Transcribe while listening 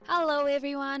Hello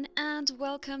everyone and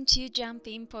welcome to Jump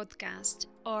In Podcast,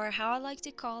 or how I like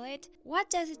to call it, What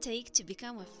Does It Take to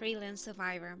Become a Freelance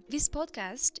Survivor? This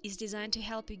podcast is designed to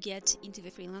help you get into the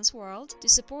freelance world, to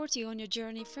support you on your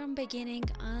journey from beginning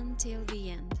until the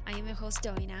end. I am your host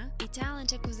Doina, a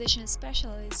talent acquisition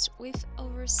specialist with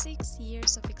over 6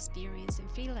 years of experience in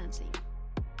freelancing.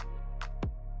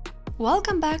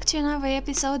 Welcome back to another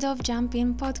episode of Jump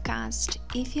In Podcast.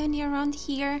 If you're new around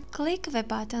here, click the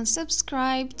button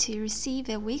subscribe to receive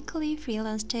the weekly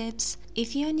freelance tips.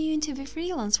 If you're new into the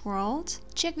freelance world,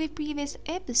 check the previous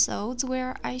episodes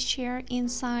where I share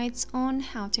insights on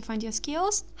how to find your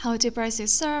skills, how to price your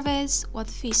service, what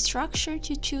fee structure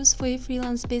to choose for your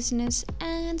freelance business,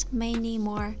 and many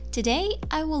more. Today,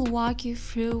 I will walk you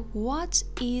through what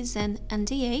is an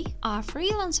NDA, are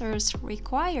freelancers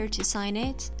required to sign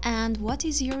it, and what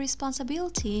is your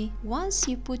responsibility once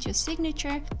you put your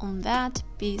signature on that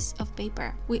piece of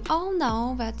paper. We all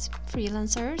know that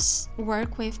freelancers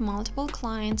work with multiple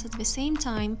clients at the same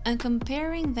time, and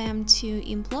comparing them to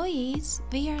employees,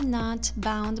 they are not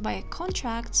bound by a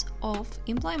contract of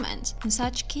employment. In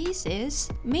such cases,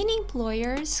 many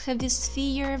employers have this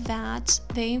fear that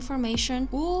their information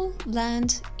will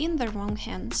land in the wrong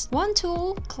hands. One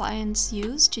tool clients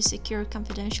use to secure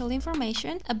confidential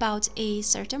information about a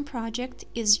certain project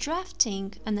is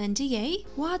drafting an NDA.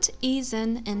 What is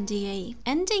an NDA?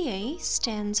 NDA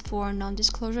stands for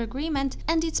Non-Disclosure Agreement,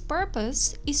 and its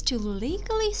purpose is to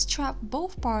legally strap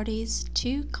both parties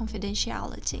to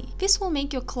confidentiality. This will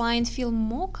make your client feel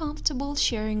more comfortable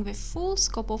sharing the full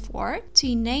scope of work to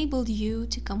enable you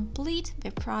to complete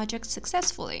the project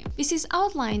successfully. This is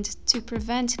outlined to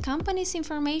prevent company's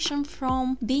information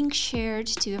from being shared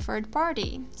to a third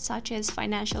party, such as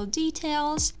financial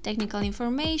details, technical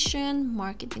information,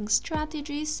 marketing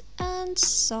strategies, and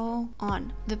so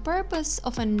on. The purpose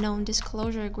of a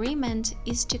non-disclosure agreement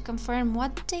is to confirm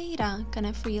what data can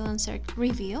a freelancer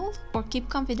reveal or keep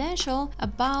confidential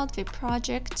about the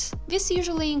project. This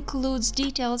usually includes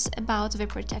details about the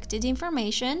protected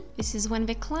information. This is when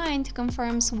the client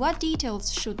confirms what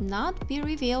details should not be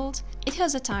revealed. It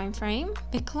has a time frame.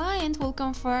 The client will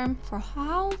confirm for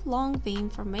how long the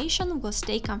information will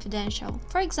stay confidential.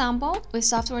 For example, with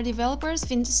software developers,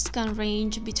 this can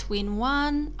range between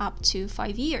 1 up to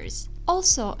 5 years.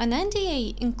 Also, an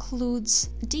NDA includes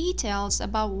details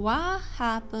about what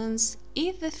happens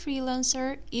if the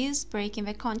freelancer is breaking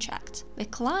the contract. The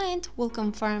client will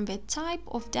confirm the type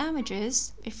of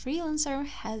damages the freelancer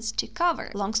has to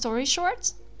cover. Long story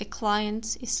short, the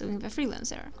client is suing the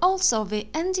freelancer. Also, the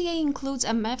NDA includes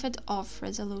a method of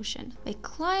resolution. The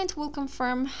client will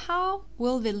confirm how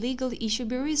will the legal issue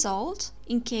be resolved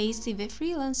in case if the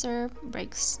freelancer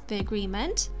breaks the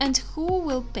agreement, and who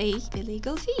will pay the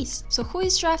legal fees. So who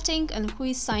is drafting and who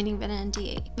is signing the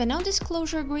NDA? The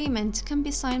non-disclosure agreement can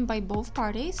be signed by both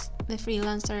parties, the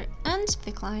freelancer and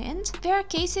the client. There are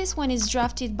cases when it's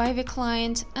drafted by the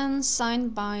client and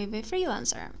signed by the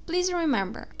freelancer. Please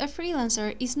remember, a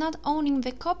freelancer is not owning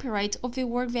the copyright of the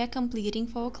work they are completing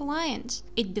for a client.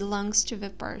 It belongs to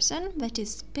the person that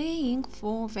is paying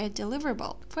for the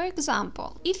deliverable. For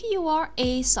example, if you are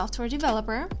a software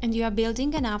developer and you are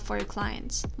building an app for your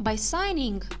clients, by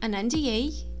signing an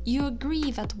NDA, you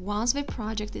agree that once the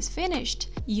project is finished,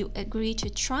 you agree to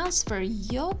transfer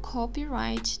your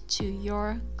copyright to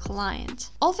your client.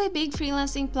 All the big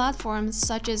freelancing platforms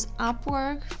such as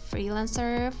Upwork,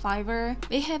 Freelancer, Fiverr,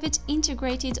 they have it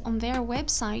integrated on their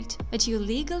website that you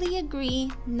legally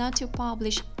agree not to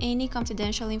publish any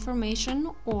confidential information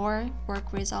or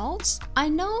work results. I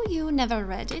know you never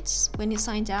read it when you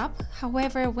signed up.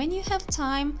 However, when you have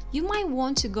time, you might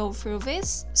want to go through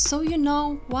this so you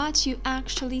know what you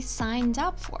actually signed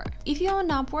up for. If you're on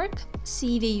Upwork,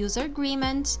 see the user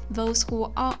agreement. Those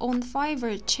who are on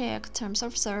Fiverr, check terms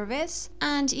of service.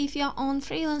 And if you're on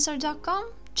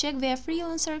freelancer.com, check their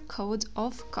freelancer code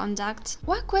of conduct.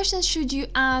 What questions should you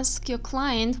ask your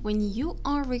client when you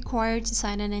are required to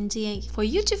sign an NDA? For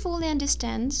you to fully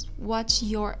understand what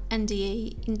your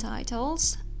NDA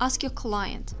entitles, ask your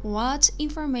client what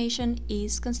information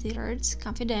is considered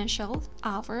confidential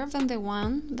other than the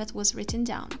one that was written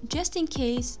down, just in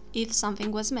case if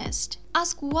something was missed.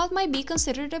 Ask what might be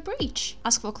considered a breach.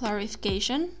 Ask for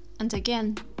clarification, and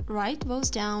again, write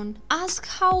those down. Ask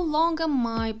how long am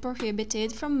I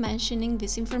prohibited from mentioning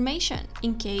this information,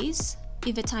 in case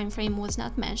if the time frame was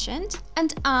not mentioned,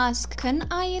 and ask, can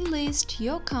I list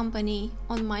your company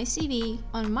on my CV,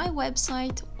 on my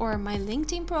website, or my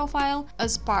LinkedIn profile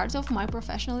as part of my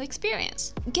professional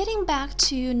experience? Getting back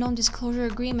to non-disclosure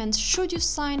agreements, should you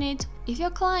sign it If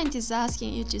your client is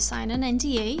asking you to sign an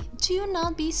NDA, do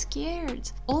not be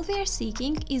scared. All they are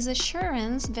seeking is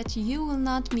assurance that you will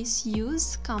not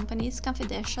misuse company's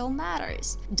confidential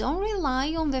matters. Don't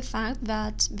rely on the fact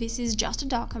that this is just a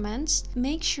document.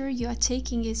 Make sure you are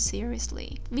taking it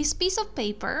seriously. This piece of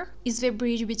paper is the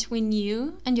bridge between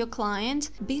you and your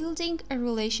client, building a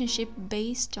relationship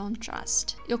based on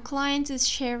trust. Your client is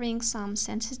sharing some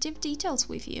sensitive details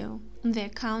with you. They're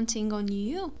counting on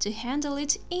you to handle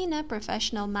it in a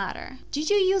professional manner.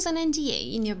 Did you use an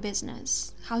NDA in your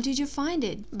business? How did you find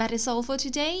it? That is all for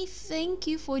today. Thank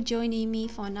you for joining me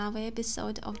for another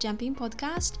episode of Jump In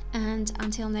Podcast. And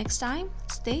until next time,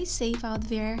 stay safe out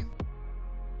there.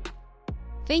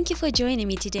 Thank you for joining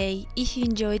me today. If you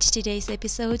enjoyed today's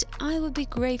episode, I would be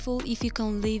grateful if you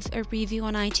can leave a review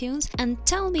on iTunes and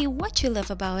tell me what you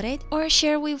love about it, or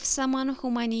share with someone who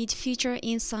might need future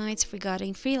insights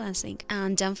regarding freelancing.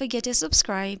 And don't forget to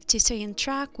subscribe to stay on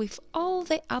track with all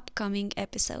the upcoming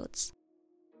episodes.